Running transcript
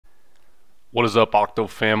What is up, Octo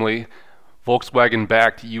family?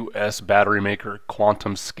 Volkswagen-backed U.S. battery maker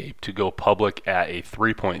QuantumScape to go public at a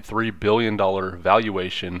 $3.3 billion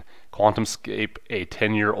valuation. QuantumScape, a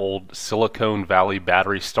 10-year-old Silicon Valley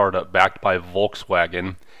battery startup backed by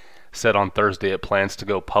Volkswagen, said on Thursday it plans to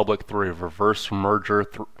go public through a reverse merger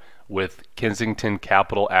with Kensington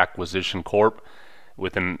Capital Acquisition Corp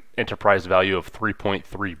with an enterprise value of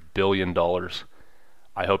 $3.3 billion.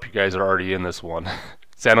 I hope you guys are already in this one.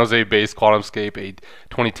 San Jose-based QuantumScape, a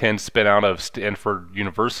 2010 spinout of Stanford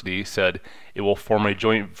University, said it will form a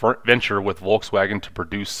joint venture with Volkswagen to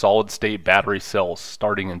produce solid-state battery cells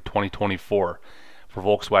starting in 2024 for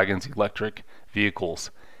Volkswagen's electric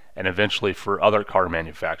vehicles and eventually for other car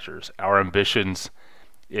manufacturers. Our ambitions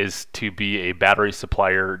is to be a battery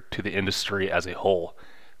supplier to the industry as a whole,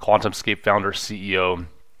 QuantumScape founder CEO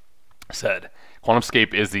said.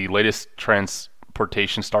 QuantumScape is the latest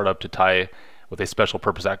transportation startup to tie with a special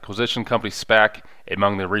purpose acquisition company, SPAC.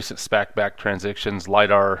 Among the recent SPAC-backed transactions,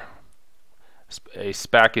 LiDAR. A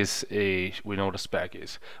SPAC is we know what a SPAC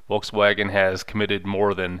is. Volkswagen has committed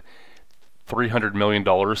more than $300 million to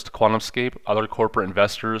QuantumScape. Other corporate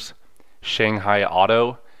investors, Shanghai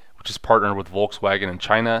Auto, which is partnered with Volkswagen in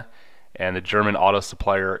China, and the German auto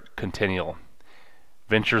supplier Continental.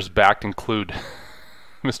 Ventures backed include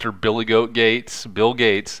Mr. Bill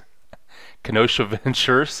Gates, Kenosha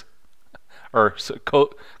Ventures,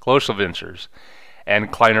 Kenosha Ventures,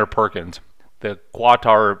 and Kleiner Perkins. The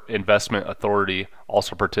Qatar Investment Authority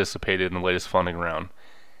also participated in the latest funding round.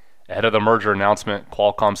 Ahead of the merger announcement,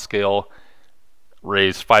 QuantumScape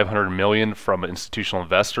raised $500 million from institutional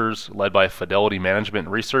investors led by Fidelity Management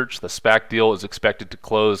and Research. The SPAC deal is expected to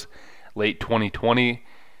close late 2020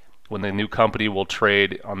 when the new company will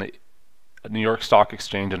trade on the New York Stock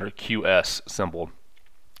Exchange under QS symbol.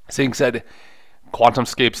 Singh said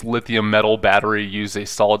QuantumScape's lithium metal battery uses a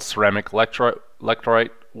solid ceramic electrolyte,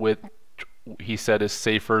 which he said is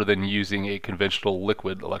safer than using a conventional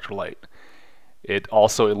liquid electrolyte. It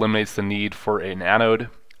also eliminates the need for an anode,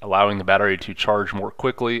 allowing the battery to charge more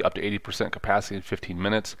quickly, up to 80% capacity in 15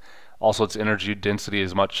 minutes. Also, its energy density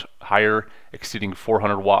is much higher, exceeding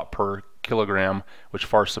 400 watt per kilogram, which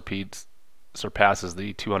far surpasses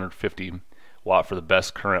the 250 watt for the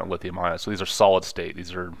best current lithium ion. So these are solid state.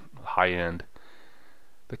 These are high end.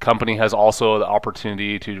 The company has also the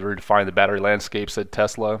opportunity to redefine the battery landscape, said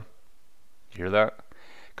Tesla. You hear that?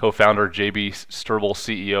 Co-founder J.B. Sterble,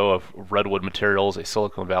 CEO of Redwood Materials, a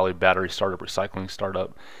Silicon Valley battery recycling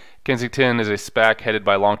startup. Kensington is a SPAC headed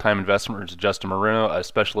by longtime investors Justin Moreno, a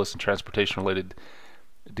specialist in transportation-related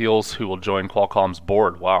deals, who will join Qualcomm's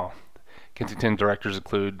board. Wow. Kensington directors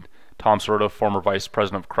include Tom Sordo, former vice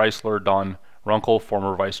president of Chrysler, Don Runkle,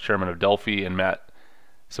 former vice chairman of Delphi, and Matt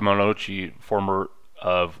Simonocci, former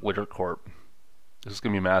of Lienert Corp. This is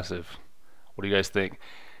going to be massive. What do you guys think?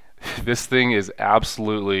 This thing is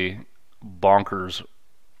absolutely bonkers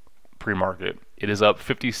pre-market. It is up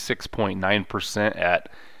 56.9% at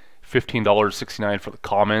 $15.69 for the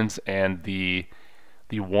commons, and the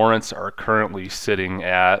warrants are currently sitting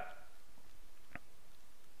at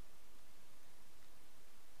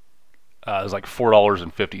it's like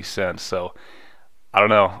 $4.50. So I don't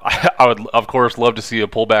know. I would, of course, love to see a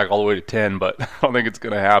pullback all the way to 10, but I don't think it's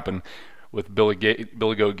going to happen with Billy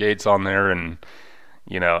Goat Gates on there, and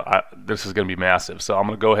this is going to be massive. So I'm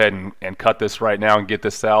going to go ahead and cut this right now and get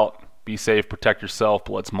this out. Be safe, protect yourself,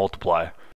 but let's multiply.